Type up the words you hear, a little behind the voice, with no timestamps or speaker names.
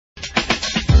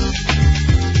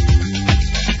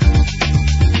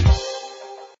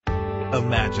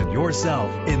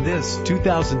yourself in this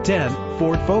 2010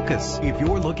 Ford Focus. If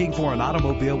you're looking for an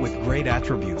automobile with great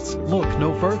attributes, look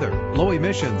no further. Low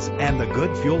emissions and the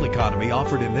good fuel economy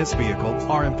offered in this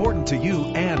vehicle are important to you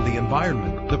and the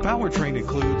environment. The powertrain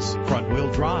includes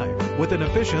front-wheel drive with an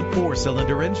efficient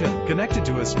 4-cylinder engine connected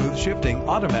to a smooth shifting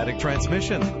automatic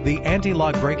transmission. The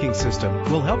anti-lock braking system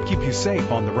will help keep you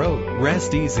safe on the road.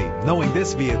 Rest easy knowing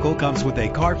this vehicle comes with a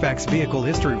Carfax Vehicle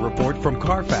History Report from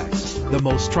Carfax, the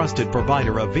most trusted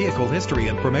provider of vehicle history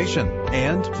information.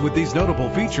 And with these notable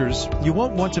features, you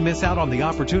won't want to miss out on the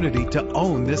opportunity to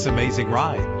own this amazing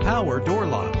ride. Power door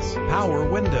locks, power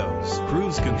windows,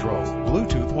 cruise control,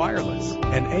 Bluetooth wireless,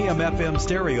 an AM/FM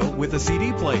stereo with a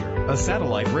CD player, a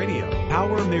satellite radio,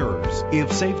 power mirrors.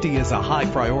 If safety is a high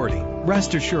priority,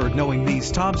 rest assured knowing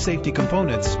these top safety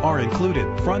components are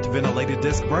included: front ventilated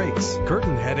disc brakes,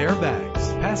 curtain head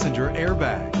airbags, passenger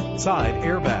airbag, side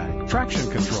airbag, traction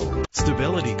control,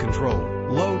 stability control,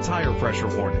 low tire pressure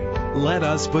warning. Let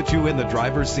us put you in the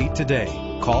driver's seat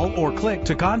today. Call or click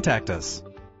to contact us.